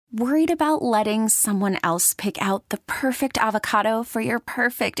Worried about letting someone else pick out the perfect avocado for your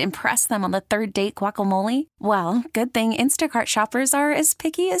perfect impress them on the third date guacamole? Well, good thing Instacart shoppers are as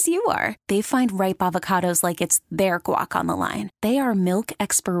picky as you are. They find ripe avocados like it's their guac on the line. They are milk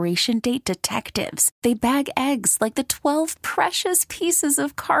expiration date detectives. They bag eggs like the 12 precious pieces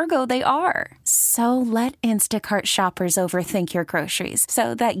of cargo they are. So let Instacart shoppers overthink your groceries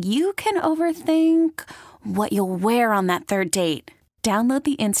so that you can overthink what you'll wear on that third date. Download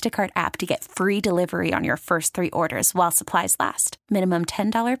the Instacart app to get free delivery on your first 3 orders while supplies last. Minimum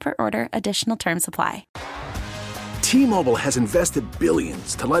 $10 per order. Additional terms apply. T-Mobile has invested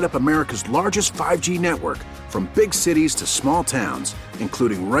billions to light up America's largest 5G network, from big cities to small towns,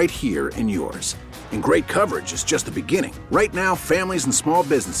 including right here in yours. And great coverage is just the beginning. Right now, families and small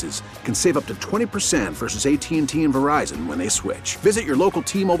businesses can save up to 20% versus AT&T and Verizon when they switch. Visit your local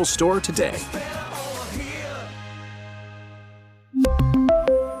T-Mobile store today.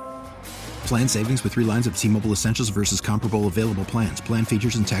 Plan savings with 3 lines of T-Mobile Essentials versus comparable available plans. Plan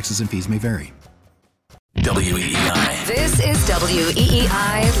features and taxes and fees may vary. WEEI. This is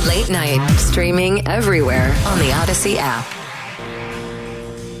WEEI Late Night, streaming everywhere on the Odyssey app.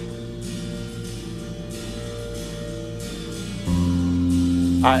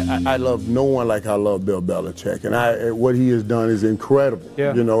 I love no one like I love Bill Belichick, and what he has done is incredible.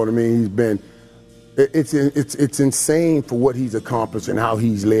 Yeah. You know what I mean? He's been. It's insane for what he's accomplished and how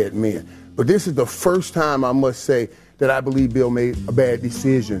he's led men. But this is the first time, I must say, that I believe Bill made a bad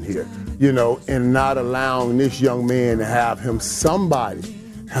decision here, you know, in not allowing this young man to have somebody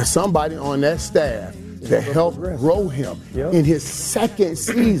on that staff to help grow him in his second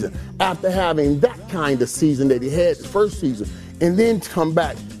season after having that kind of season that he had the first season, and then come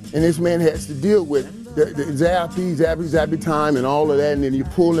back. And this man has to deal with the zappy time and all of that, and then you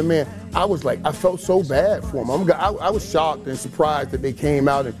pull him in. I felt so bad for him. I was shocked and surprised that they came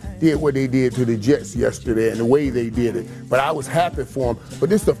out and did what they did to the Jets yesterday and the way they did it. But I was happy for him. But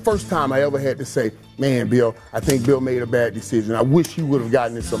this is the first time I ever had to say, man, Bill, I think Bill made a bad decision. I wish he would have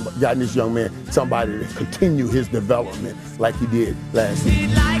gotten this young man somebody to continue his development like he did last season.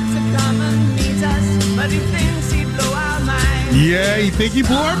 He'd like to come and meet us, but he thinks he'd blow our minds. Yeah, you think he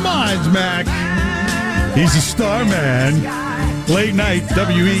blew our minds, Mac. He's a star, man. Late night,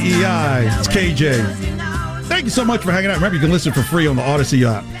 WEEI. It's KJ. Thank you so much for hanging out. Remember, you can listen for free on the Odyssey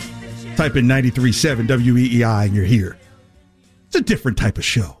app. Type in 93.7 WEEI and you're here. It's a different type of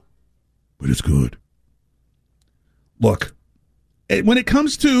show, but it's good. Look, when it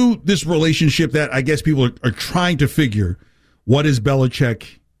comes to this relationship that I guess people are trying to figure, what is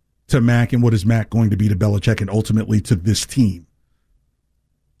Belichick to Mac and what is Mac going to be to Belichick and ultimately to this team?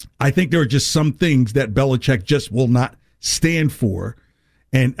 I think there are just some things that Belichick just will not stand for.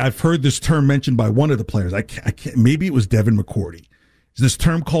 And I've heard this term mentioned by one of the players. I can't, maybe it was Devin McCourty. It's this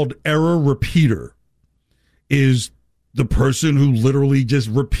term called error repeater. Is the person who literally just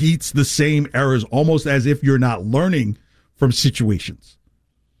repeats the same errors almost as if you're not learning from situations.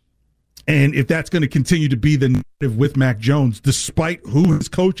 And if that's going to continue to be the narrative with Mac Jones, despite who his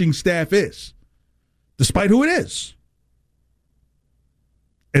coaching staff is, despite who it is,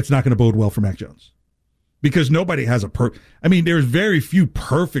 it's not going to bode well for Mac Jones. Because nobody has there's very few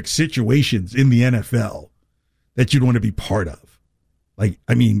perfect situations in the NFL that you'd want to be part of.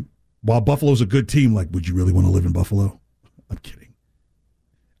 While Buffalo's a good team, would you really want to live in Buffalo? I'm kidding.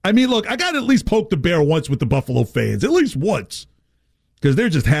 Look, I got to at least poke the bear once with the Buffalo fans, at least once. Because they're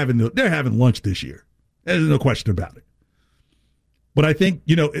just having lunch this year. There's no question about it. But I think,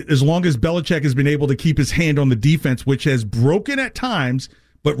 as long as Belichick has been able to keep his hand on the defense, which has broken at times,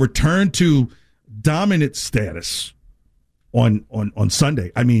 but returned to dominant status on Sunday.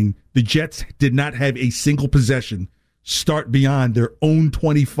 The Jets did not have a single possession start beyond their own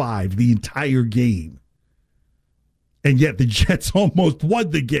 25 the entire game. And yet the Jets almost won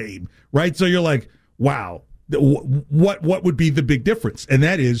the game, right? So you're like, wow, what would be the big difference? And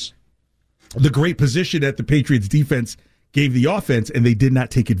that is the great position that the Patriots defense gave the offense, and they did not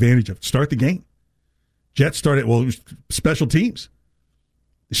take advantage of. Start the game. Jets started, it was special teams.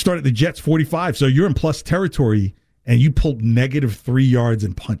 They started the Jets 45, so you're in plus territory, and you pulled -3 yards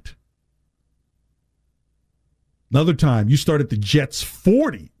and punt. Another time, you started the Jets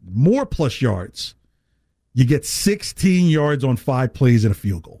 40, more plus yards. You get 16 yards on 5 plays and a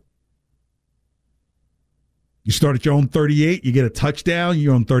field goal. You start at your own 38, you get a touchdown,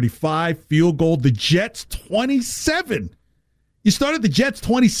 you're on 35, field goal. The Jets 27. You started the Jets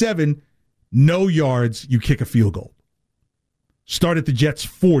 27, no yards, you kick a field goal. Started the Jets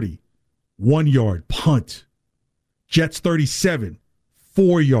 40, 1 yard, punt. Jets 37,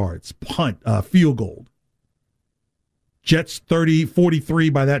 4 yards, punt, field goal. Jets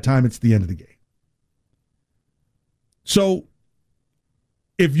 30-43. By that time, it's the end of the game. So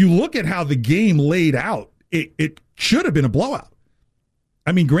if you look at how the game laid out, it should have been a blowout.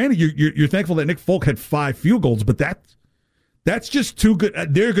 I mean, granted, you're thankful that Nick Folk had 5 field goals, but that's just too good.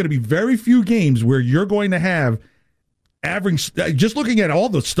 There are going to be very few games where you're going to have average. Just looking at all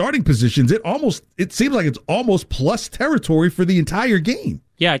the starting positions, it seems like it's almost plus territory for the entire game.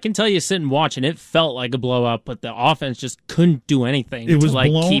 Yeah, I can tell you sitting watching, it felt like a blowout, but the offense just couldn't do anything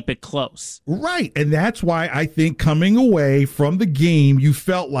to keep it close. Right, and that's why I think coming away from the game, you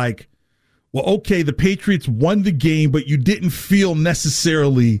felt like, well, okay, the Patriots won the game, but you didn't feel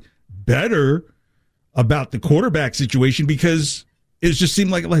necessarily better about the quarterback situation because it just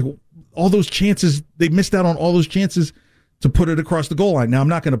seemed like all those chances, they missed out on all those chances to put it across the goal line. Now, I'm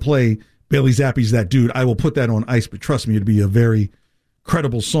not going to play Bailey Zappe's That Dude. I will put that on ice, but trust me, it'd be a very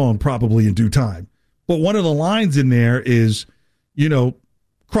credible song probably in due time. But one of the lines in there is,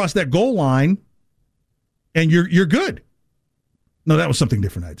 cross that goal line and you're good. No, that was something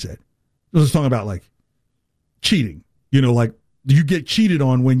different I'd said. I was talking about cheating. You get cheated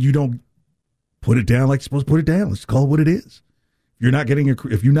on when you don't put it down like you're supposed to put it down. Let's call it what it is.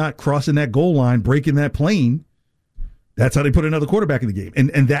 If you're not crossing that goal line, breaking that plane, that's how they put another quarterback in the game.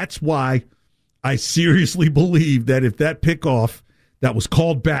 And that's why I seriously believe that if that pickoff that was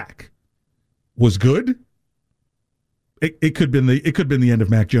called back was good, it could have been the end of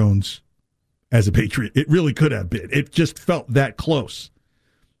Mac Jones as a Patriot. It really could have been. It just felt that close.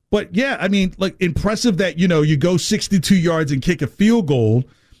 But yeah, I mean, impressive that, you go 62 yards and kick a field goal,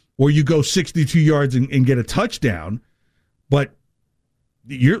 or you go 62 yards and get a touchdown. But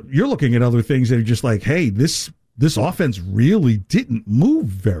you're looking at other things that are just like, hey, this offense really didn't move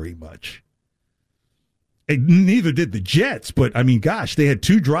very much. And neither did the Jets, but I mean, gosh, they had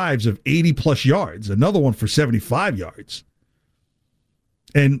 2 drives of 80-plus yards, another one for 75 yards.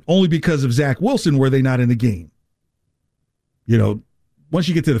 And only because of Zach Wilson were they not in the game. Once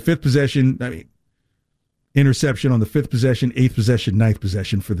you get to the 5th possession, I mean, interception on the 5th possession, 8th possession, 9th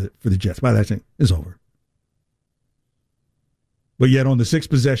possession for the Jets. By that time, it's over. But yet on the 6th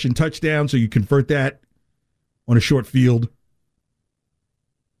possession, touchdown, so you convert that on a short field.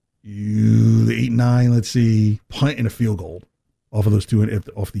 The 8-9, let's see, punt and a field goal off of those 2,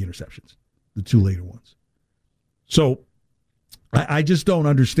 off the interceptions, the 2 later ones. So I just don't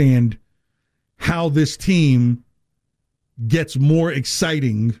understand how this team gets more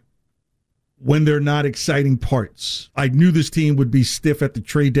exciting when they're not exciting parts. I knew this team would be stiff at the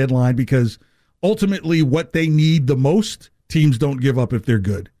trade deadline because ultimately what they need the most, teams don't give up if they're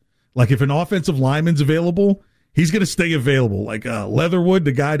good. Like if an offensive lineman's available, he's going to stay available. Like Leatherwood,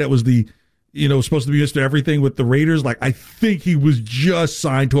 the guy that was supposed to be Mr. Everything with the Raiders, I think he was just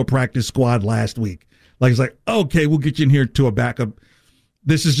signed to a practice squad last week. It's like, okay, we'll get you in here to a backup.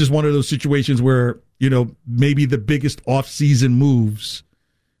 This is just one of those situations where, maybe the biggest off-season moves,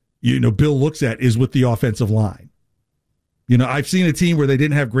 Bill looks at is with the offensive line. I've seen a team where they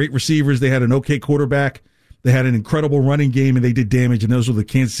didn't have great receivers. They had an okay quarterback. They had an incredible running game, and they did damage, and those were the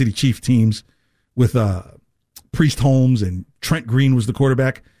Kansas City Chiefs teams with Priest Holmes and Trent Green was the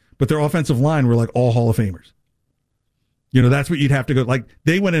quarterback, but their offensive line were all Hall of Famers. That's what you'd have to go.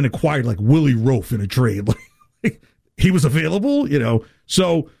 They went and acquired Willie Roaf in a trade. He was available,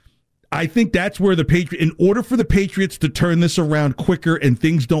 So I think that's where in order for the Patriots to turn this around quicker and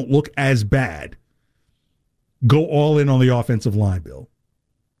things don't look as bad, go all in on the offensive line, Bill,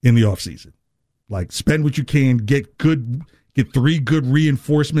 in the offseason. Spend what you can, get 3 good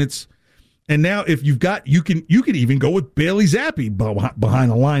reinforcements. And now if you've got, you can even go with Bailey Zappe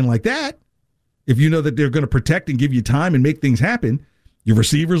behind a line like that. If you know that they're going to protect and give you time and make things happen, your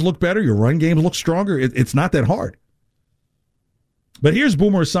receivers look better, your run game looks stronger. It's not that hard. But here's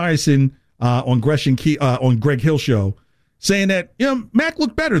Boomer Esiason on Greg Hill Show saying that Mac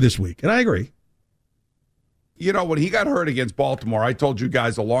looked better this week, and I agree. When he got hurt against Baltimore, I told you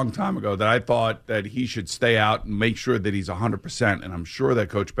guys a long time ago that I thought that he should stay out and make sure that he's 100%. And I'm sure that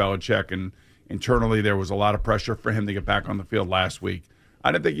Coach Belichick and internally there was a lot of pressure for him to get back on the field last week.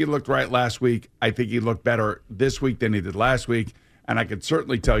 I didn't think he looked right last week. I think he looked better this week than he did last week. And I could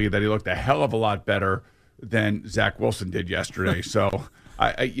certainly tell you that he looked a hell of a lot better than Zach Wilson did yesterday. So,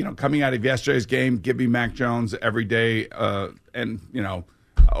 coming out of yesterday's game, give me Mac Jones every day,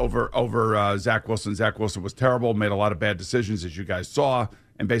 over Zach Wilson. Zach Wilson was terrible, made a lot of bad decisions, as you guys saw,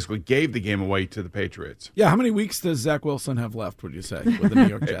 and basically gave the game away to the Patriots. Yeah, how many weeks does Zach Wilson have left, would you say, with the New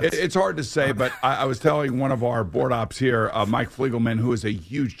York Jets? It's hard to say, but I was telling one of our board ops here, Mike Fliegelman, who is a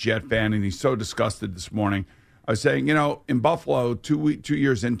huge Jet fan, and he's so disgusted this morning. I was saying, in Buffalo, 2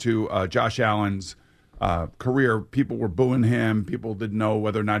 years into Josh Allen's career, people were booing him. People didn't know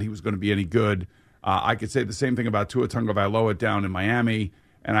whether or not he was going to be any good. I could say the same thing about Tua Tagovailoa down in Miami,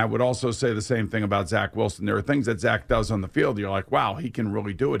 and I would also say the same thing about Zach Wilson. There are things that Zach does on the field. You're like, wow, he can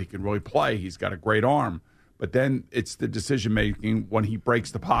really do it. He can really play. He's got a great arm. But then it's the decision-making when he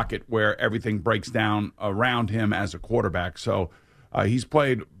breaks the pocket where everything breaks down around him as a quarterback. So he's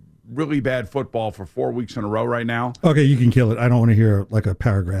played really bad football for 4 weeks in a row right now. Okay, you can kill it. I don't want to hear like a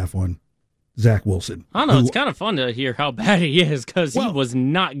paragraph on Zach Wilson. I don't know. It's kind of fun to hear how bad he is because he was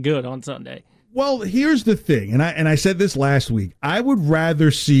not good on Sunday. Well, here's the thing, and I said this last week. I would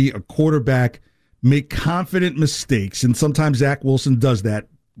rather see a quarterback make confident mistakes, and sometimes Zach Wilson does that.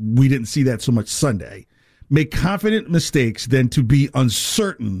 We didn't see that so much Sunday. Make confident mistakes than to be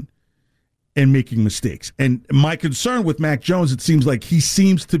uncertain and making mistakes. And my concern with Mac Jones, it seems like he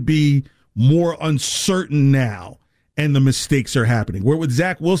seems to be more uncertain now, and the mistakes are happening. Where with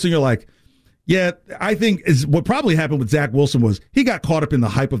Zach Wilson, you're like, yeah, I think is what probably happened with Zach Wilson was he got caught up in the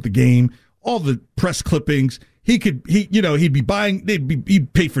hype of the game, all the press clippings. He'd be buying,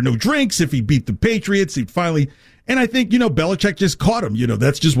 he'd pay for no drinks if he beat the Patriots. He'd finally, and I think, Belichick just caught him.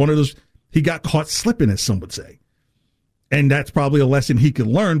 That's just one of those, he got caught slipping, as some would say. And that's probably a lesson he could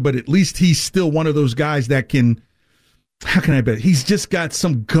learn, but at least he's still one of those guys that can, how can I bet? He's just got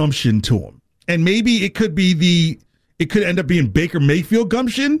some gumption to him. And maybe it could end up being Baker Mayfield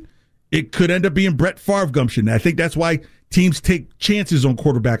gumption. It could end up being Brett Favre gumption. I think that's why teams take chances on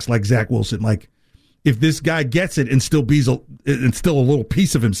quarterbacks like Zach Wilson. Like, if this guy gets it and still a little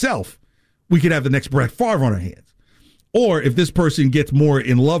piece of himself, we could have the next Brett Favre on our hands. Or if this person gets more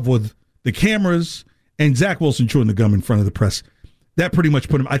in love with the cameras and Zach Wilson chewing the gum in front of the press, that pretty much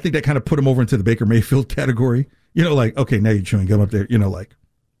I think that kind of put him over into the Baker Mayfield category. Like, okay, now you're chewing gum up there.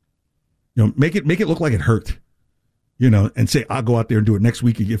 Make it look like it hurt. And say, I'll go out there and do it next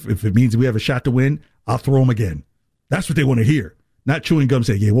week. If it means we have a shot to win, I'll throw him again. That's what they want to hear. Not chewing gum,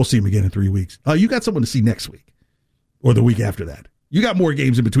 say, yeah, we'll see him again in 3 weeks. You got someone to see next week or the week after that. You got more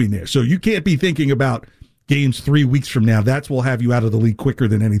games in between there. So you can't be thinking about games 3 weeks from now. That's will have you out of the league quicker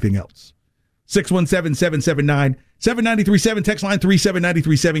than anything else. 617-779-7937. Text line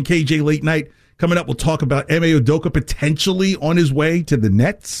 37937. KJ Late Night. Coming up, we'll talk about Ime Udoka potentially on his way to the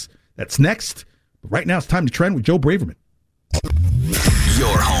Nets. That's next. But right now, it's time to trend with Joe Braverman.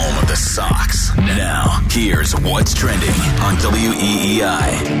 Your home of the Sox. Now, here's what's trending on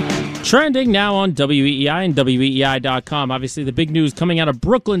WEEI. Trending now on WEEI and WEEI.com. Obviously, the big news coming out of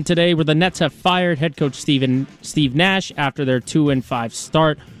Brooklyn today where the Nets have fired head coach Steve Nash after their 2-5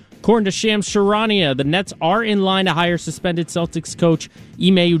 start. According to Shams Charania, the Nets are in line to hire suspended Celtics coach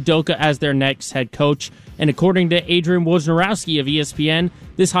Ime Udoka as their next head coach. And according to Adrian Wojnarowski of ESPN,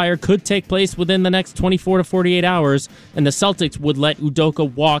 this hire could take place within the next 24 to 48 hours, and the Celtics would let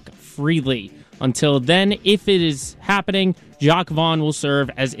Udoka walk freely. Until then, if it is happening, Jacques Vaughn will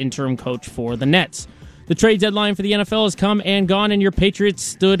serve as interim coach for the Nets. The trade deadline for the NFL has come and gone, and your Patriots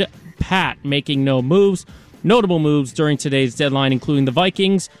stood pat, making no moves. Notable moves during today's deadline, including the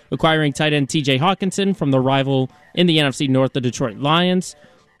Vikings acquiring tight end TJ Hawkinson from the rival in the NFC North, the Detroit Lions.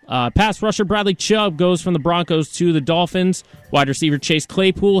 Pass rusher Bradley Chubb goes from the Broncos to the Dolphins. Wide receiver Chase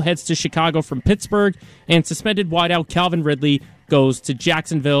Claypool heads to Chicago from Pittsburgh. And suspended wideout Calvin Ridley goes to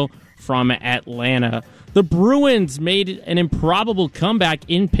Jacksonville from Atlanta. The Bruins made an improbable comeback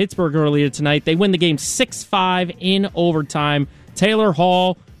in Pittsburgh earlier tonight. They win the game 6-5 in overtime. Taylor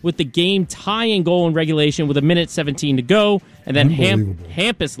Hall with the game-tying goal in regulation with 1:17 to go. And then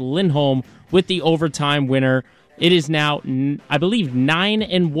Hampus Lindholm with the overtime winner. It is now, I believe,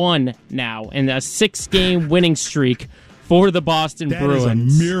 9-1 now, and a 6-game winning streak for the Boston Bruins. That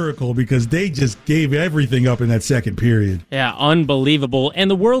is a miracle because they just gave everything up in that second period. Yeah, unbelievable. And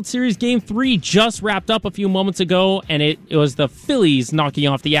the World Series Game 3 just wrapped up a few moments ago, and it was the Phillies knocking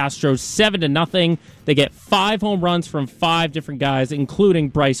off the Astros 7-0. They get 5 home runs from 5 different guys, including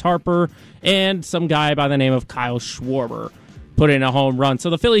Bryce Harper and some guy by the name of Kyle Schwarber put in a home run.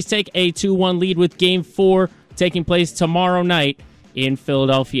 So the Phillies take a 2-1 lead with Game 4 taking place tomorrow night in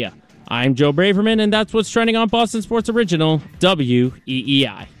Philadelphia. I'm Joe Braverman, and that's what's trending on Boston Sports Original,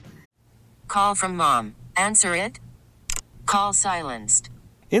 WEEI. Call from mom. Answer it. Call silenced.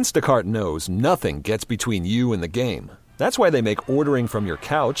 Instacart knows nothing gets between you and the game. That's why they make ordering from your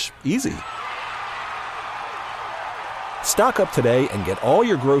couch easy. Stock up today and get all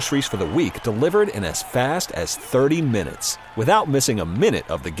your groceries for the week delivered in as fast as 30 minutes without missing a minute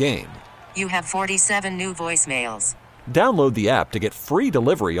of the game. You have 47 new voicemails. Download the app to get free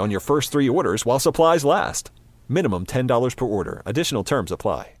delivery on your first 3 orders while supplies last. Minimum $10 per order. Additional terms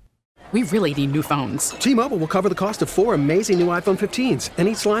apply. We really need new phones. T-Mobile will cover the cost of 4 amazing new iPhone 15s, and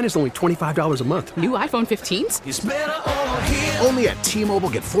each line is only $25 a month. New iPhone 15s? It's better over here. Only at T-Mobile,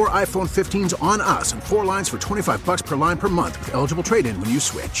 get 4 iPhone 15s on us and 4 lines for $25 per line per month with eligible trade-in when you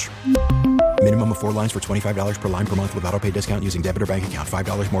switch. Minimum of 4 lines for $25 per line per month with autopay discount using debit or bank account.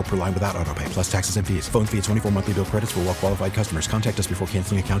 $5 more per line without autopay, plus taxes and fees. Phone fee at 24 monthly bill credits for well-qualified customers. Contact us before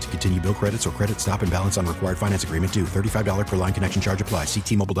canceling account to continue bill credits or credit stop and balance on required finance agreement due. $35 per line connection charge applies. See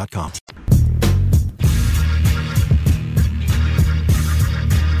T-Mobile.com.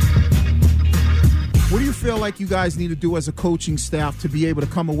 What do you feel like you guys need to do as a coaching staff to be able to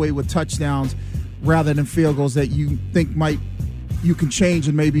come away with touchdowns rather than field goals that you think you can change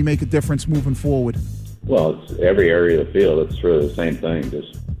and maybe make a difference moving forward? Well, it's every area of the field. It's really the same thing.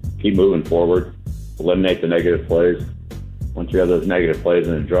 Just keep moving forward, eliminate the negative plays. Once you have those negative plays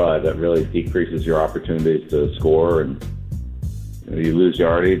in a drive, that really decreases your opportunities to score, and you lose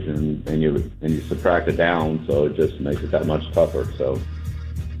yardage and you subtract it down, so it just makes it that much tougher. So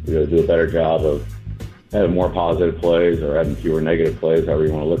we got to do a better job of having more positive plays or having fewer negative plays, however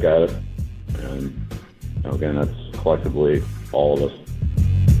you want to look at it. And again, that's collectively all of us.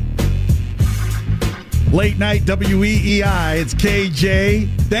 Late night WEEI, it's KJ.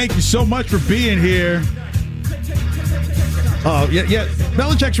 Thank you so much for being here. Yeah,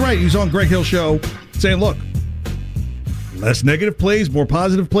 Belichick's right. He was on Greg Hill Show saying, look, less negative plays, more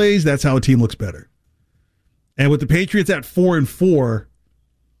positive plays. That's how a team looks better. And with the Patriots at 4-4,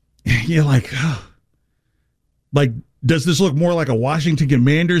 you're like, oh. Like, does this look more like a Washington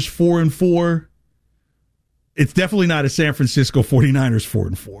Commanders 4-4? It's definitely not a San Francisco 49ers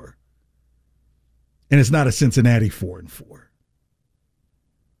 4-4. And it's not a Cincinnati 4-4.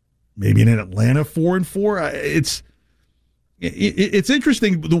 Maybe an Atlanta 4-4. It's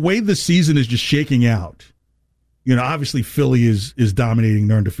interesting the way the season is just shaking out. Obviously Philly is dominating.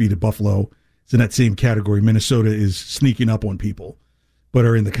 They're undefeated. Buffalo is in that same category. Minnesota is sneaking up on people, but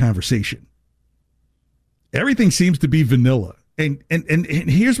are in the conversation. Everything seems to be vanilla. And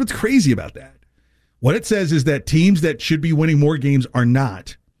here's what's crazy about that. What it says is that teams that should be winning more games are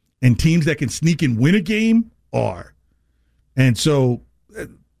not, and teams that can sneak and win a game are. And so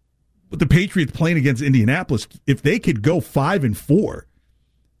with the Patriots playing against Indianapolis, if they could go 5-4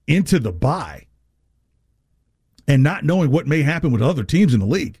 into the bye and not knowing what may happen with other teams in the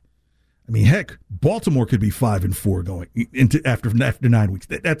league, I mean, heck, Baltimore could be 5-4 going into after 9 weeks.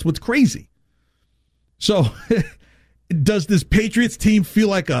 That's what's crazy. So, does this Patriots team feel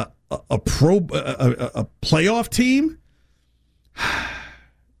like a playoff team?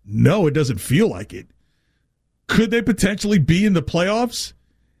 No, it doesn't feel like it. Could they potentially be in the playoffs?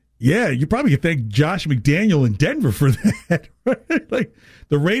 Yeah, you probably could thank Josh McDaniel in Denver for that. Right? Like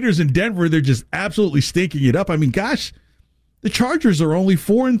the Raiders in Denver, they're just absolutely stinking it up. I mean, gosh, the Chargers are only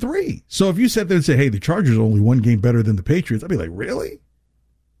 4-3. So if you sat there and say, hey, the Chargers are only one game better than the Patriots, I'd be like, really?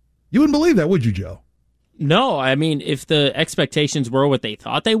 You wouldn't believe that, would you, Joe? No, I mean, if the expectations were what they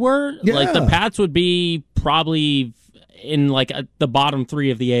thought they were, like the Pats would be probably in the bottom 3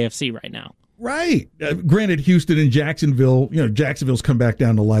 of the AFC right now. Right. Granted, Houston and Jacksonville, Jacksonville's come back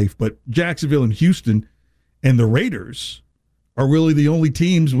down to life, but Jacksonville and Houston and the Raiders are really the only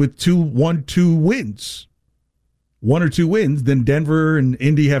teams with 1-2 wins. 1 or 2 wins. Then Denver and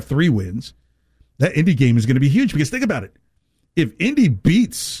Indy have 3 wins. That Indy game is going to be huge because think about it. If Indy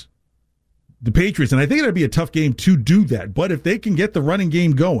beats the Patriots, and I think it'd be a tough game to do that, but if they can get the running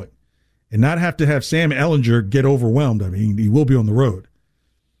game going and not have to have Sam Ehlinger get overwhelmed, I mean, he will be on the road.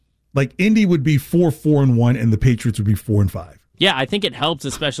 Like Indy would be 4-4-1, and the Patriots would be 4-5. Yeah, I think it helps,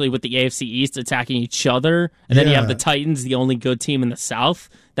 especially with the AFC East attacking each other, and then you have the Titans, the only good team in the South.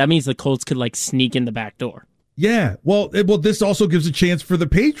 That means the Colts could sneak in the back door. Yeah, well, this also gives a chance for the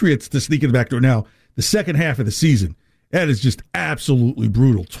Patriots to sneak in the back door. Now, the second half of the season, that is just absolutely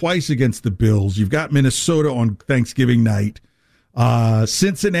brutal. Twice against the Bills. You've got Minnesota on Thanksgiving night.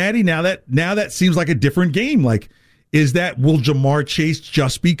 Cincinnati, now that seems like a different game. Will Jamar Chase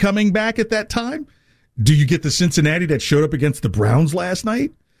just be coming back at that time? Do you get the Cincinnati that showed up against the Browns last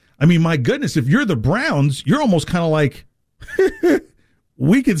night? I mean, my goodness, if you're the Browns, you're almost kind of like,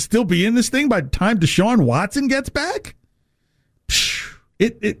 we could still be in this thing by the time Deshaun Watson gets back?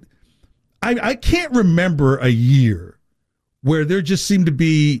 I can't remember a year where there just seemed to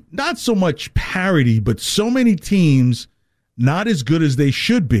be not so much parity, but so many teams not as good as they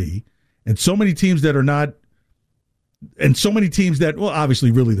should be, and so many teams that are not, and so many teams that, well,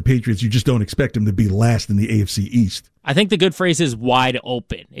 obviously, really, the Patriots, you just don't expect them to be last in the AFC East. I think the good phrase is wide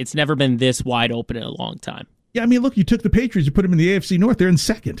open. It's never been this wide open in a long time. Yeah, I mean, look, you took the Patriots, you put them in the AFC North, they're in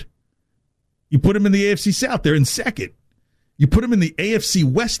second. You put them in the AFC South, they're in second. You put them in the AFC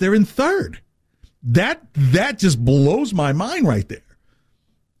West, they're in third. That just blows my mind right there.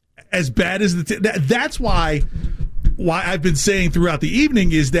 As bad as that's why I've been saying throughout the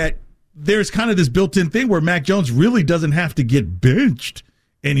evening is that there's kind of this built-in thing where Mac Jones really doesn't have to get benched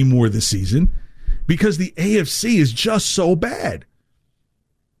anymore this season because the AFC is just so bad.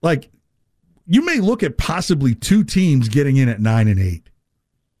 Like, you may look at possibly 2 teams getting in at 9-8.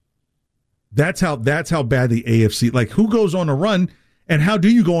 That's how bad the AFC. Like, who goes on a run, and how do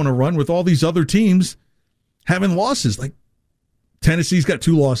you go on a run with all these other teams having losses? Like, Tennessee's got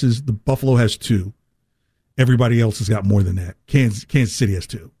 2 losses. The Buffalo has 2. Everybody else has got more than that. Kansas City has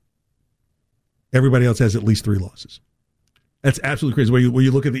 2. Everybody else has at least 3 losses. That's absolutely crazy. When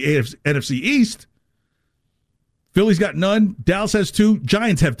you look at the NFC East, Philly's got none. Dallas has 2.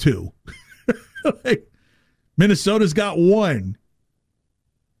 Giants have 2. Like, Minnesota's got 1.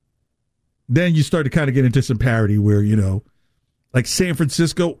 Then you start to kind of get into some parity where, like San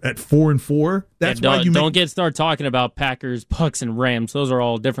Francisco at 4-4. That's why you don't start talking about Packers, Bucks, and Rams. Those are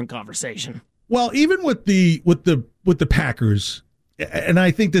all a different conversation. Well, even with the Packers, and I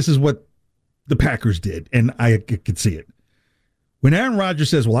think this is what the Packers did, and I could see it. When Aaron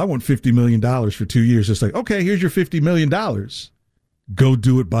Rodgers says, well, I want $50 million for 2 years, it's like, okay, here's your $50 million. Go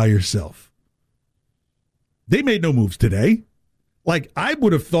do it by yourself. They made no moves today. Like, I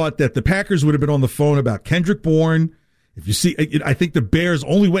would have thought that the Packers would have been on the phone about Kendrick Bourne. If you see, I think the Bears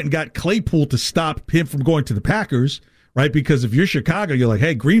only went and got Claypool to stop him from going to the Packers, right? Because if you're Chicago, you're like,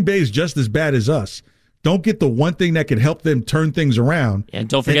 hey, Green Bay is just as bad as us. Don't get the one thing that could help them turn things around. And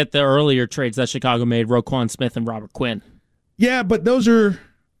don't forget the earlier trades that Chicago made, Roquan Smith and Robert Quinn. Yeah, but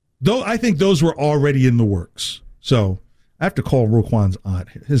I think those were already in the works. So I have to call Roquan's aunt.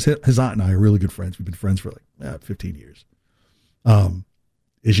 His aunt and I are really good friends. We've been friends for like 15 years.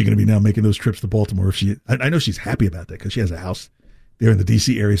 Is she going to be now making those trips to Baltimore? I know she's happy about that because she has a house there in the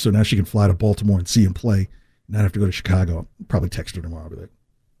D.C. area, so now she can fly to Baltimore and see him play, not have to go to Chicago. I'll probably text her tomorrow. I'll be like,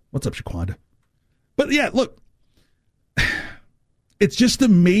 what's up, Shaquanda? But yeah, look, it's just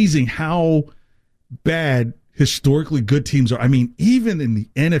amazing how bad historically good teams are. I mean, even in the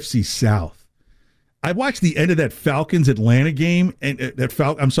NFC South, I watched the end of that Falcons-Atlanta game and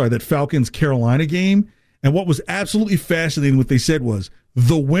that Falcons-Carolina game, and what was absolutely fascinating, what they said was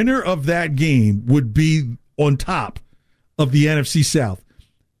the winner of that game would be on top of the NFC South.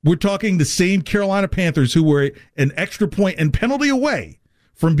 We're talking the same Carolina Panthers who were an extra point and penalty away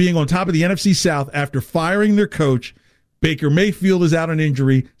from being on top of the NFC South after firing their coach. Baker Mayfield is out on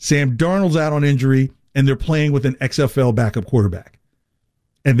injury. Sam Darnold's out on injury. And they're playing with an XFL backup quarterback.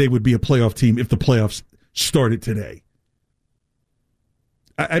 And they would be a playoff team if the playoffs started today.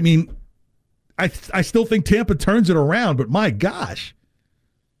 I mean, I still think Tampa turns it around, but my gosh.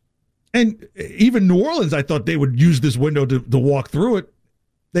 And even New Orleans, I thought they would use this window to walk through it.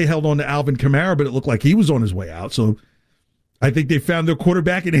 They held on to Alvin Kamara, but it looked like he was on his way out. So I think they found their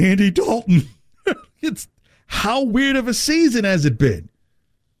quarterback in Andy Dalton. It's how weird of a season has it been?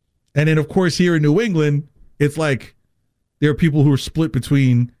 And then, of course, here in New England, it's like there are people who are split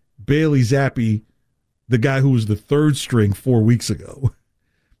between Bailey Zappi, the guy who was the 3rd string 4 weeks ago,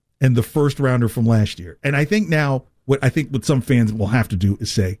 and the first rounder from last year. And I think now what some fans will have to do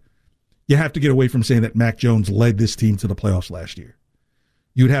is say, you have to get away from saying that Mac Jones led this team to the playoffs last year.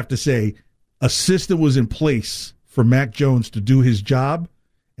 You'd have to say a system was in place for Mac Jones to do his job,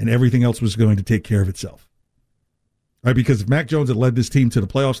 and everything else was going to take care of itself. Right, because if Mac Jones had led this team to the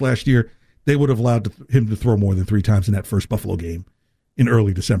playoffs last year, they would have allowed him to throw more than 3 times in that first Buffalo game in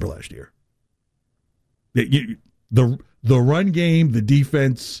early December last year. The run game, the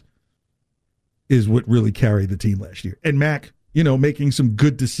defense is what really carried the team last year. And Mac, making some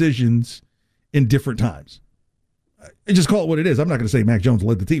good decisions in different times. I just call it what it is. I'm not going to say Mac Jones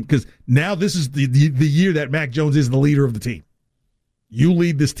led the team because now this is the year that Mac Jones is the leader of the team. You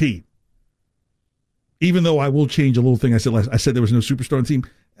lead this team. Even though I will change a little thing I said last, I said there was no superstar on the team.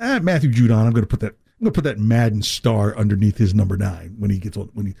 Matthew Judon, I'm going to put that Madden star underneath his number 9 when he gets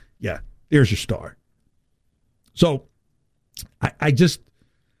on. There's your star. So, I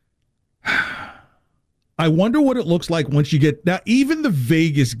wonder what it looks like once you get now. Even the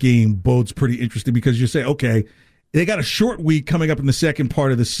Vegas game bodes pretty interesting because you say, okay, they got a short week coming up in the second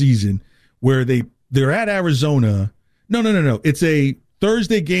part of the season where they're at Arizona. No. It's a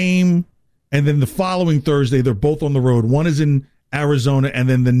Thursday game. And then the following Thursday, they're both on the road. One is in Arizona, and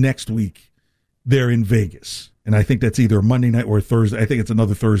then the next week, they're in Vegas. And I think that's either a Monday night or a Thursday. I think it's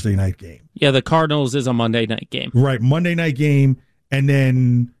another Thursday night game. Yeah, the Cardinals is a Monday night game. Right, Monday night game, and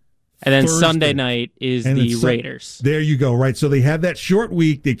then Thursday. Sunday night is the Raiders. There you go, right. So they have that short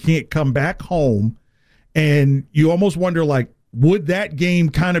week. They can't come back home. And you almost wonder, like, would that game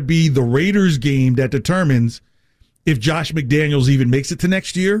kind of be the Raiders game that determines if Josh McDaniels even makes it to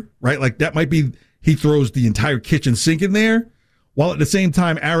next year, right? Like, that might be he throws the entire kitchen sink in there, while at the same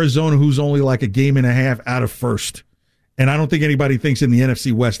time, Arizona, who's only like a game and a half out of first. And I don't think anybody thinks in the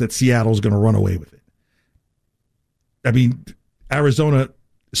NFC West that Seattle's going to run away with it. I mean, Arizona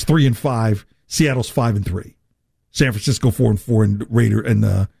is 3-5, Seattle's 5-3, San Francisco 4-4,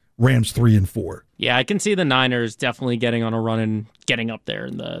 and Rams 3-4. Yeah, I can see the Niners definitely getting on a run and getting up there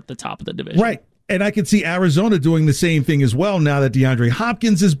in the top of the division. Right. And I can see Arizona doing the same thing as well now that DeAndre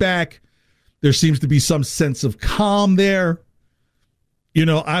Hopkins is back. There seems to be some sense of calm there. You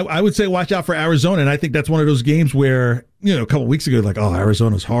know, I would say watch out for Arizona, and I think that's one of those games where, you know, a couple weeks ago, like, oh,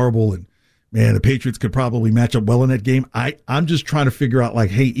 Arizona's horrible, and, man, the Patriots could probably match up well in that game. I'm just trying to figure out, like,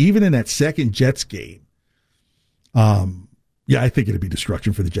 hey, even in that second Jets game, yeah, I think it'd be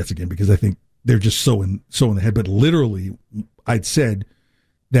destruction for the Jets again because I think they're just so in the head. But literally, I'd said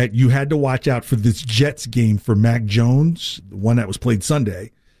that you had to watch out for this Jets game for Mac Jones, the one that was played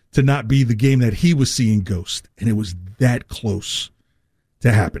Sunday, to not be the game that he was seeing ghost, and it was that close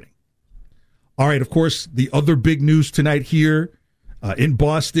to happening. All right, of course, the other big news tonight here in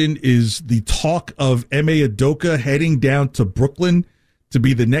Boston is the talk of Ime Udoka heading down to Brooklyn to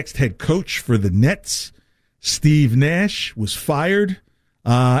be the next head coach for the Nets. Steve Nash was fired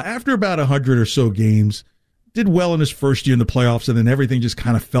after about 100 or so games, did well in his first year in the playoffs, and then everything just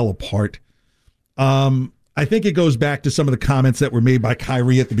kind of fell apart. I think it goes back to some of the comments that were made by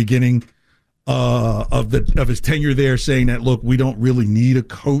Kyrie at the beginning of his tenure there, saying that, look, we don't really need a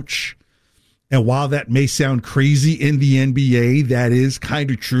coach. And while that may sound crazy in the NBA, that is kind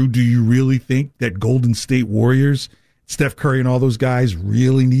of true. Do you really think that Golden State Warriors, Steph Curry and all those guys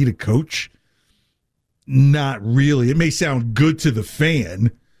really need a coach? Not really. It may sound good to the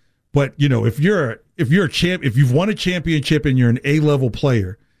fan, but you know, if you've won a championship and you're an A-level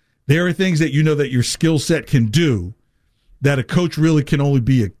player, there are things that you know that your skill set can do that a coach really can only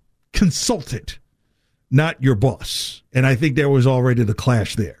be a consultant, not your boss. And I think there was already the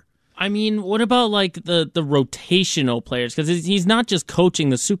clash there. I mean, what about like the rotational players? Because he's not just coaching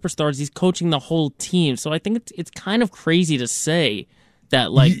the superstars; he's coaching the whole team. So I think it's kind of crazy to say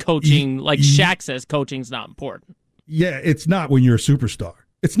that like coaching, like Shaq says, coaching's not important. Yeah, it's not when you're a superstar.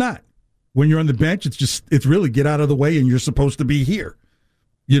 It's not. When you're on the bench, it's really get out of the way and you're supposed to be here.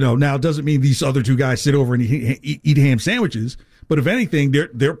 You know, now it doesn't mean these other two guys sit over and eat ham sandwiches, but if anything,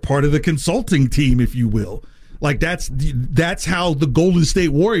 they're part of the consulting team, if you will. Like that's how the Golden State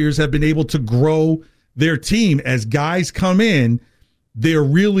Warriors have been able to grow their team. As guys come in, they're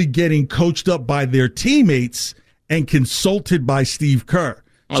really getting coached up by their teammates and consulted by Steve Kerr.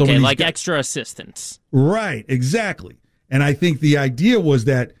 Okay, so like extra assistants. Right, exactly. And I think the idea was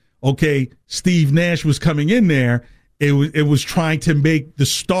that, okay, Steve Nash was coming in there. It was trying to make the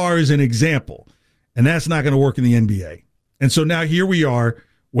stars an example. And that's not going to work in the NBA. And so now here we are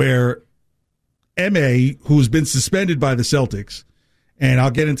where M.A., who's been suspended by the Celtics, and I'll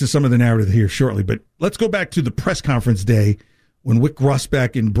get into some of the narrative here shortly, but let's go back to the press conference day when Wyc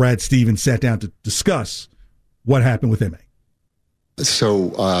Grousbeck and Brad Stevens sat down to discuss what happened with M.A.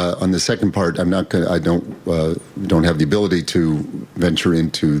 So on the second part, I don't have the ability to venture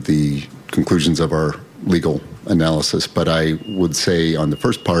into the conclusions of our legal analysis, but I would say on the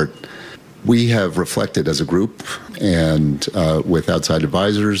first part, we have reflected as a group and with outside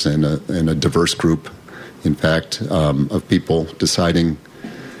advisors and a diverse group, in fact, of people deciding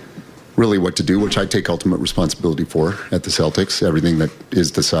really what to do, which I take ultimate responsibility for at the Celtics, everything that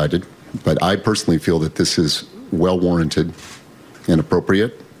is decided. But I personally feel that this is well warranted and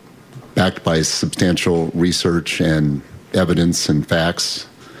appropriate, backed by substantial research and evidence and facts.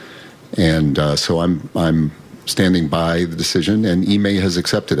 And so I'm standing by the decision, and Ime has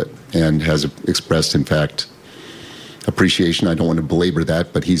accepted it and has expressed, in fact, appreciation. I don't want to belabor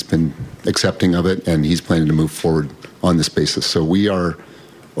that, but he's been accepting of it, and he's planning to move forward on this basis. So we are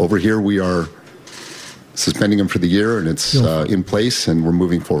suspending him for the year, and it's in place, and we're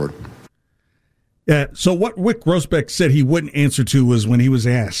moving forward. Yeah, so what Wyc Grousbeck said he wouldn't answer to was when he was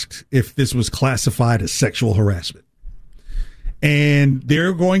asked if this was classified as sexual harassment. And there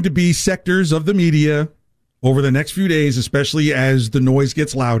are going to be sectors of the media over the next few days, especially as the noise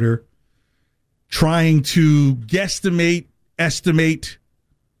gets louder, trying to guesstimate, estimate,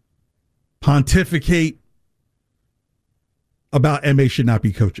 pontificate about M.A. should not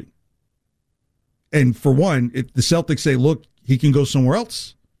be coaching. And for one, if the Celtics say, look, he can go somewhere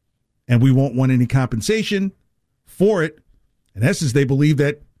else, and we won't want any compensation for it. In essence, they believe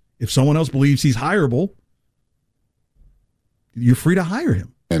that if someone else believes he's hireable, you're free to hire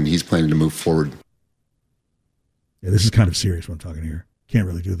him. And he's planning to move forward. Yeah, this is kind of serious what I'm talking here. Can't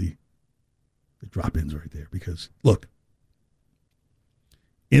really do the drop-ins right there because, look,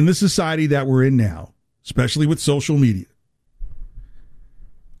 in the society that we're in now, especially with social media,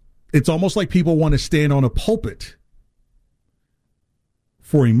 it's almost like people want to stand on a pulpit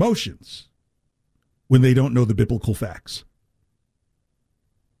for emotions when they don't know the biblical facts.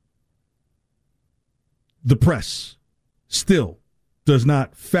 The press still does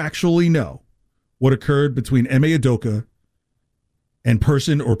not factually know what occurred between Ime Udoka and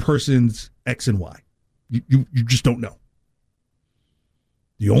person or persons X and Y. You just don't know.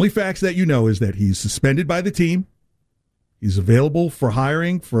 The only facts that you know is that he's suspended by the team. He's available for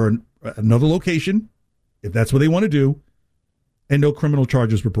hiring for another location, if that's what they want to do, and no criminal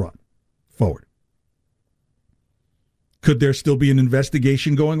charges were brought forward. Could there still be an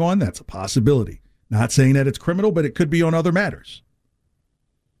investigation going on? That's a possibility. Not saying that it's criminal, but it could be on other matters.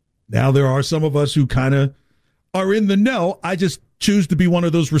 Now, there are some of us who kind of are in the know. I just choose to be one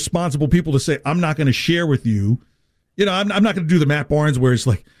of those responsible people to say, I'm not going to share with you. You know, I'm not going to do the Matt Barnes where it's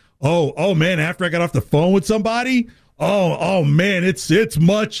like, oh man, after I got off the phone with somebody, oh man, it's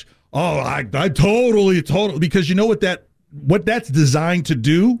much. Oh, I totally, because you know what that's designed to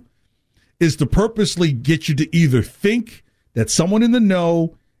do is to purposely get you to either think that someone in the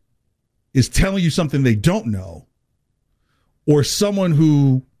know is telling you something they don't know, or someone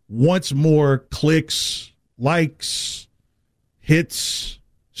who wants more clicks, likes, hits,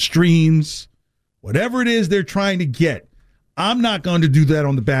 streams, whatever it is they're trying to get. I'm not going to do that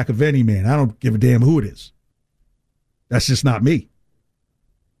on the back of any man. I don't give a damn who it is. That's just not me.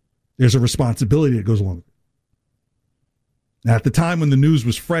 There's a responsibility that goes along with it. Now, at the time when the news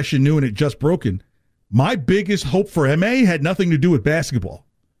was fresh and new and it just broken, my biggest hope for M.A. had nothing to do with basketball.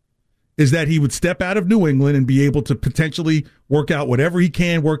 Is that he would step out of New England and be able to potentially work out whatever he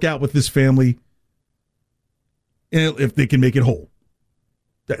can work out with his family if they can make it whole.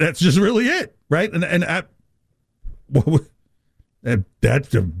 That's just really it, right? And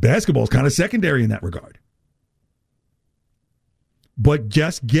basketball is kind of secondary in that regard. But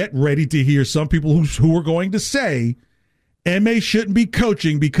just get ready to hear some people who are going to say M.A. shouldn't be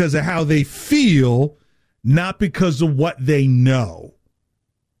coaching because of how they feel, not because of what they know.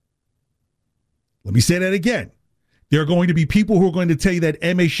 Let me say that again. There are going to be people who are going to tell you that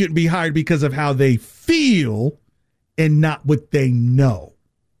M.A. shouldn't be hired because of how they feel and not what they know.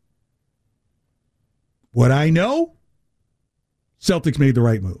 What I know, Celtics made the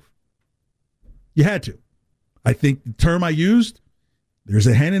right move. You had to. I think the term I used, there's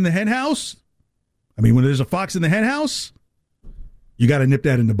a hen in the hen house. I mean, when there's a fox in the hen house, you got to nip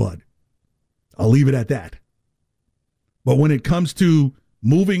that in the bud. I'll leave it at that. But when it comes to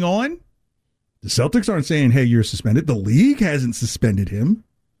moving on, the Celtics aren't saying, hey, you're suspended. The league hasn't suspended him.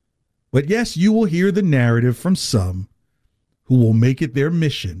 But yes, you will hear the narrative from some who will make it their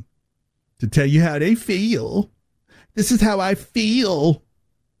mission to tell you how they feel. This is how I feel.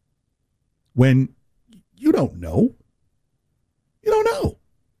 When you don't know. You don't know.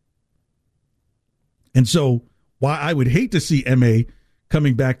 And so, while I would hate to see M.A.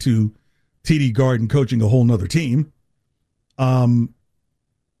 coming back to TD Garden coaching a whole nother team,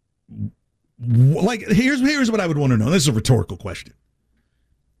 here's what I would want to know. This is a rhetorical question.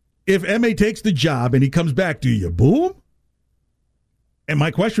 If M.A. takes the job and he comes back, do you boo him? And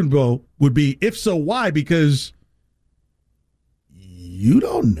my question would be, if so, why? Because you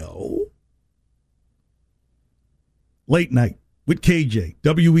don't know. Late Night with KJ,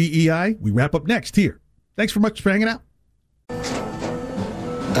 WEEI. We wrap up next here. Thanks very much for hanging out.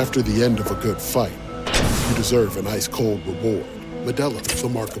 After the end of a good fight, you deserve an ice-cold reward. Modelo is the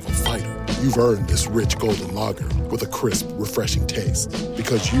mark of a fighter. You've earned this rich golden lager with a crisp, refreshing taste.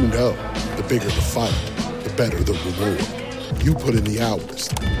 Because you know, the bigger the fight, the better the reward. You put in the hours,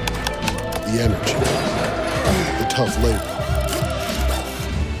 the energy, the tough labor.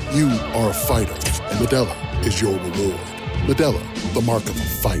 You are a fighter, and Modelo is your reward. Modelo, the mark of a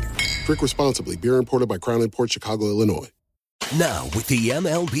fighter. Drink responsibly. Beer imported by Crown Imports, Chicago, Illinois. Now, with the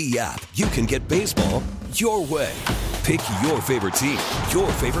MLB app, you can get baseball your way. Pick your favorite team,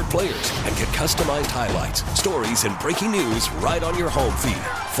 your favorite players, and get customized highlights, stories, and breaking news right on your home feed.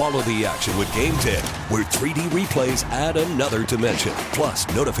 Follow the action with Game 10, where 3D replays add another dimension. Plus,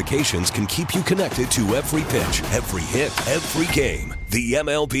 notifications can keep you connected to every pitch, every hit, every game. The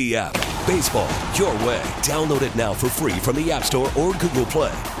MLB app. Baseball your way. Download it now for free from the App Store or Google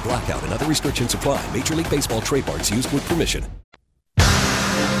Play. Blackout and other restrictions apply. Major League Baseball trademarks used with permission.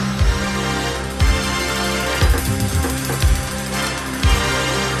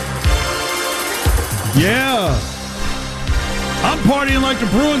 Yeah. I'm partying like the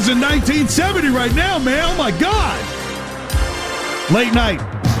Bruins in 1970 right now, man. Oh, my God. Late night,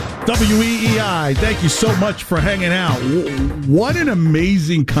 WEEI. Thank you so much for hanging out. What an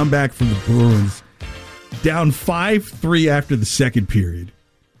amazing comeback from the Bruins. Down 5-3 after the second period.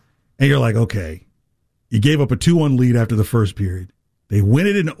 And you're like, okay, you gave up a 2-1 lead after the first period. They win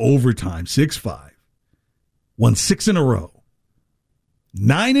it in overtime, 6-5. Won 6 in a row.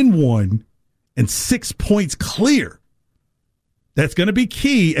 9-1 and 6 points clear. That's going to be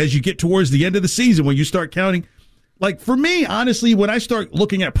key as you get towards the end of the season when you start counting. Like, for me, honestly, when I start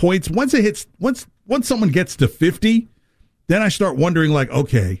looking at points, once someone gets to 50, then I start wondering, like,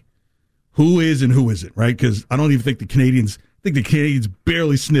 okay, who is and who isn't, right? Because I don't even think the Canadians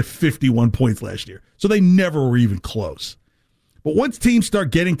barely sniffed 51 points last year. So they never were even close. But once teams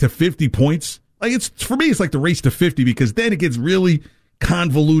start getting to 50 points, like, for me, it's like the race to 50, because then it gets really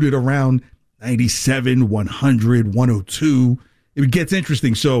convoluted around 97, 100, 102. It gets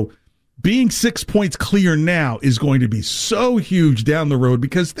interesting. So being 6 points clear now is going to be so huge down the road,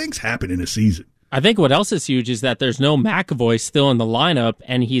 because things happen in a season. I think what else is huge is that there's no McAvoy still in the lineup,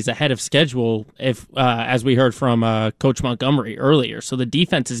 and he's ahead of schedule, as we heard from Coach Montgomery earlier. So the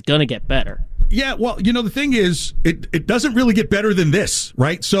defense is going to get better. Yeah, well, the thing is, it doesn't really get better than this,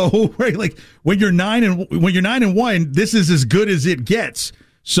 right? So, right, like when you're 9-1, this is as good as it gets.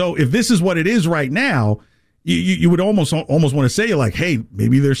 So if this is what it is right now, you would almost want to say, like, hey,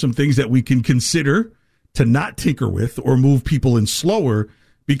 maybe there's some things that we can consider to not tinker with or move people in slower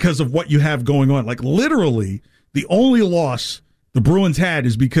because of what you have going on. Like, literally, the only loss the Bruins had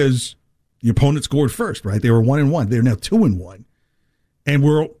is because the opponent scored first, right? They were 1-1. They're now 2-1. And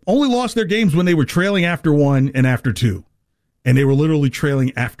we're only lost their games when they were trailing after 1 and after 2. And they were literally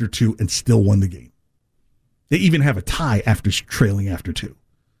trailing after 2 and still won the game. They even have a tie after trailing after 2.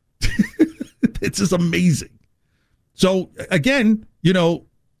 It's just amazing. So, again,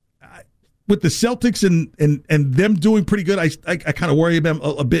 with the Celtics and them doing pretty good, I kind of worry about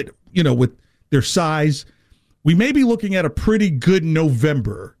them a bit, with their size. We may be looking at a pretty good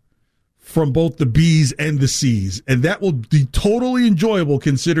November from both the Bs and the Cs, and that will be totally enjoyable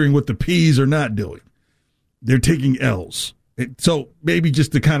considering what the Ps are not doing. They're taking Ls. So maybe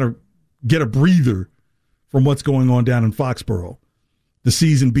just to kind of get a breather from what's going on down in Foxborough, the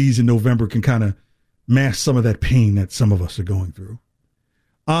Cs and Bs in November can kind of mask some of that pain that some of us are going through.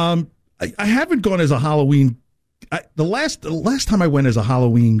 I haven't gone as a Halloween. The last time I went as a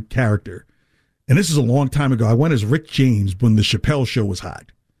Halloween character, and this is a long time ago, I went as Rick James when the Chappelle Show was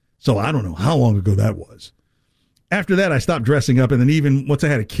hot. So I don't know how long ago that was. After that, I stopped dressing up, and then even once I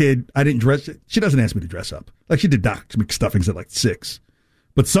had a kid, I didn't dress. She doesn't ask me to dress up. Like, she did Doc McStuffings at like 6.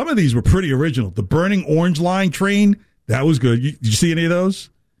 But some of these were pretty original. The Burning Orange Line train, that was good. Did you see any of those,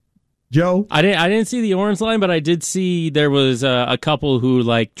 Joe? I didn't see the Orange Line, but I did see there was a couple who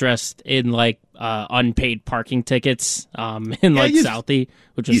like dressed in like unpaid parking tickets in like Southie,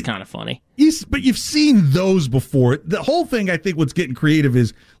 which was kind of funny. But you've seen those before. The whole thing, I think, what's getting creative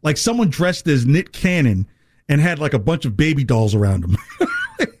is like someone dressed as Nick Cannon and had like a bunch of baby dolls around him.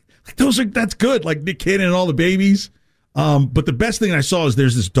 That's good, like Nick Cannon and all the babies. But the best thing I saw is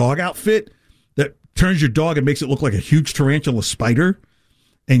there's this dog outfit that turns your dog and makes it look like a huge tarantula spider,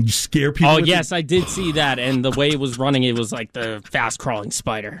 and you scare people. Oh, yes, I did see that, and the way it was running, it was like the fast-crawling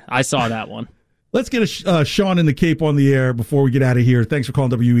spider. I saw that one. Let's get Sean in the Cape on the air before we get out of here. Thanks for calling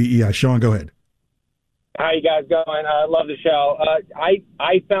WEEI. Sean, go ahead. How you guys going? I love the show.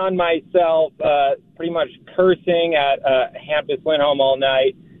 I found myself pretty much cursing at Hampus Lindholm all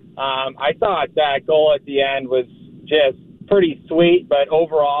night. I thought that goal at the end was just pretty sweet, but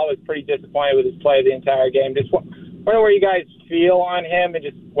overall I was pretty disappointed with his play the entire game. Just wondering where you guys feel on him and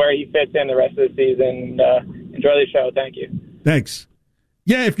just where he fits in the rest of the season. Enjoy the show. Thank you. Thanks.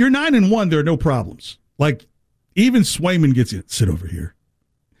 Yeah, if you're 9-1, there are no problems. Like, even Swayman gets it. Sit over here.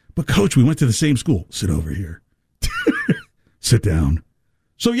 But, Coach, we went to the same school. Sit over here. Sit down.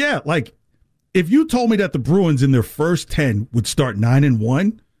 So, yeah, like, if you told me that the Bruins in their first 10 would start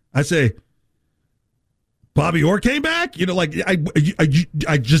 9-1, I'd say, Bobby Orr came back?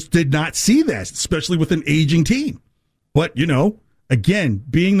 I just did not see that, especially with an aging team. But, again,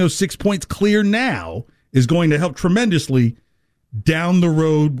 being those 6 points clear now is going to help tremendously down the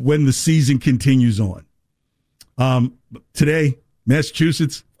road when the season continues on. Today,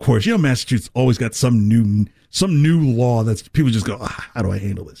 Massachusetts, of course, Massachusetts always got some new law that's people just go, how do I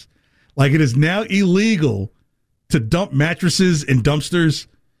handle this? Like, it is now illegal to dump mattresses in dumpsters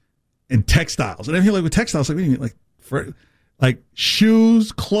and textiles. And I feel like with textiles, like, what do you mean? Like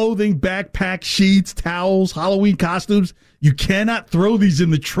shoes, clothing, backpack, sheets, towels, Halloween costumes. You cannot throw these in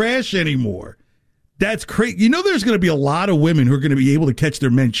the trash anymore. That's crazy. You know, there's going to be a lot of women who are going to be able to catch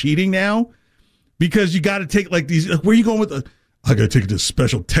their men cheating now because you got to take like these. Like, where are you going with the? I got to take this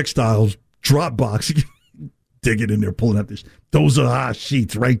special textiles drop box. Dig it in there, pulling out this. Those are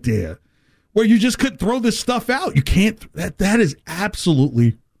sheets right there. Where you just couldn't throw this stuff out. You can't. That is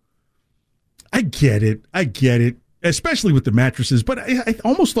absolutely. I get it. Especially with the mattresses. But I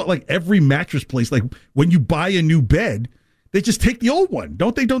almost thought like every mattress place, like when you buy a new bed, they just take the old one.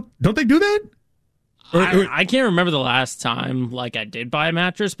 Don't they do that? I can't remember the last time like I did buy a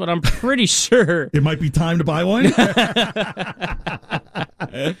mattress, but I'm pretty sure it might be time to buy one.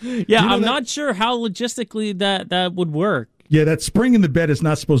 Yeah, I'm not sure how logistically that would work. Yeah, that spring in the bed is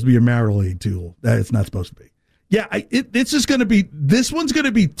not supposed to be a marital aid tool. It's not supposed to be. Yeah, it's just going to be. This one's going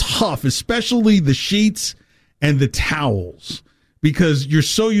to be tough, especially the sheets and the towels, because you're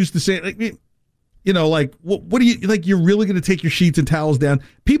so used to saying like. You know, like, what do you, like, you're really going to take your sheets and towels down?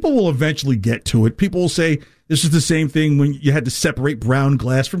 People will eventually get to it. People will say this is the same thing when you had to separate brown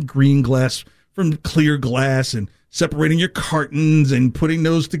glass from green glass from clear glass and separating your cartons and putting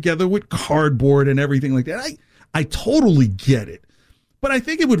those together with cardboard and everything like that. I totally get it. But I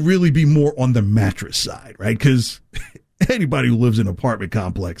think it would really be more on the mattress side, right? Because anybody who lives in an apartment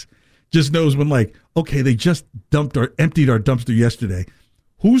complex just knows when, like, okay, they just emptied our dumpster yesterday.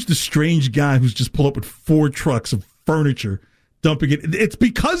 Who's the strange guy who's just pulled up with 4 trucks of furniture, dumping it? It's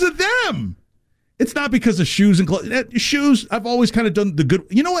because of them. It's not because of shoes and clothes. Shoes, I've always kind of done the good.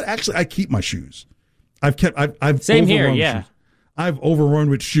 You know what? Actually, I keep my shoes. I've same here, yeah. Shoes. I've overrun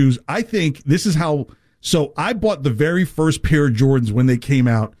with shoes. I think this is how. So I bought the very first pair of Jordans when they came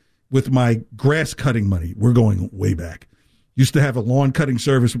out with my grass cutting money. We're going way back. Used to have a lawn cutting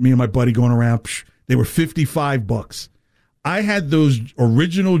service with me and my buddy going around. They were $55. I had those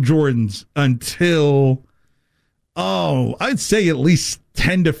original Jordans until, I'd say at least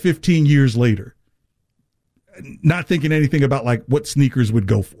 10 to 15 years later. Not thinking anything about like what sneakers would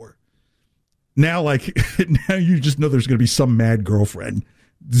go for. Now, like, now you just know there's going to be some mad girlfriend,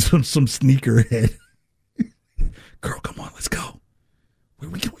 some sneakerhead. Girl, come on, let's go. Where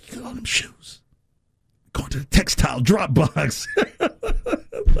we get all them shoes? Going to the textile drop box.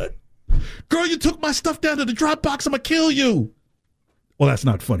 Girl, you took my stuff down to the drop box. I'm going to kill you. Well, that's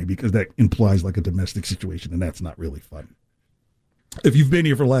not funny because that implies like a domestic situation, and that's not really fun. If you've been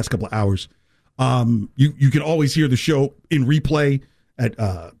here for the last couple of hours, you can always hear the show in replay at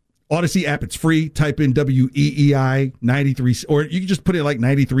Odyssey app. It's free. Type in WEEI 93, or you can just put it like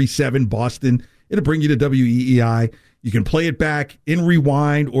 93.7 Boston. It'll bring you to WEEI. You can play it back in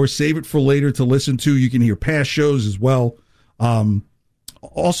rewind or save it for later to listen to. You can hear past shows as well.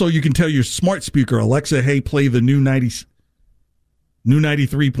 Also, you can tell your smart speaker, Alexa, hey, play the new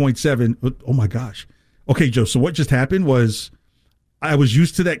 93.7. Oh, my gosh. Okay, Joe, so what just happened was I was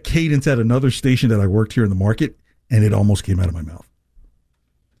used to that cadence at another station that I worked here in the market, and it almost came out of my mouth.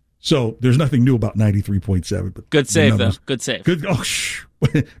 So there's nothing new about 93.7. But good save, though. Good save. Good. Oh,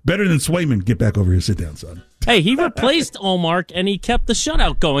 better than Swayman. Get back over here. Sit down, son. Hey, he replaced Allmark, and he kept the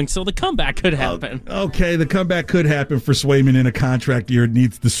shutout going, so the comeback could happen. Okay, the comeback could happen for Swayman in a contract year. It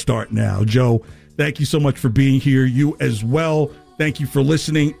needs to start now. Joe, thank you so much for being here. You as well. Thank you for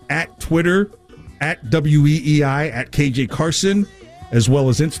listening at Twitter, at WEEI, at KJ Carson, as well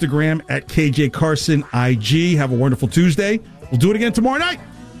as Instagram, at KJ Carson IG. Have a wonderful Tuesday. We'll do it again tomorrow night.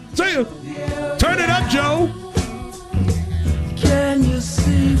 See you. Turn it up, Joe. Can you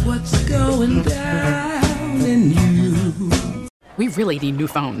see what's going down in you? We really need new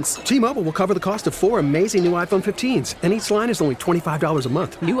phones. T-Mobile will cover the cost of 4 amazing new iPhone 15s, and each line is only $25 a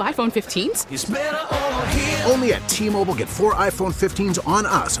month. New iPhone 15s? It's better over here. Only at T-Mobile, get 4 iPhone 15s on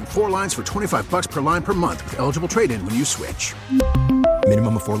us and 4 lines for $25 per line per month with eligible trade-in when you switch.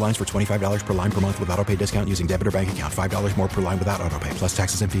 Minimum of 4 lines for $25 per line per month with autopay discount using debit or bank account. $5 more per line without autopay, plus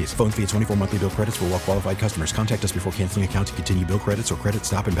taxes and fees. Phone fee at 24 monthly bill credits for well-qualified customers. Contact us before canceling account to continue bill credits or credit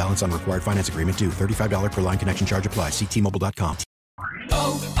stop and balance on required finance agreement due. $35 per line connection charge applies. See T-Mobile.com.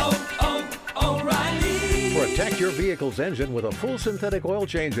 O'Reilly. Protect your vehicle's engine with a full synthetic oil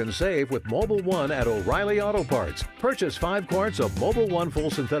change and save with Mobil 1 at O'Reilly Auto Parts. Purchase 5 quarts of Mobil 1 full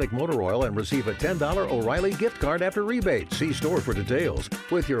synthetic motor oil and receive a $10 O'Reilly gift card after rebate. See store for details.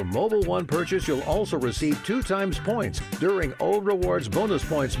 With your Mobil 1 purchase, you'll also receive 2 times points during Old Rewards Bonus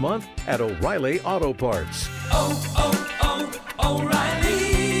Points Month at O'Reilly Auto Parts. O'Reilly.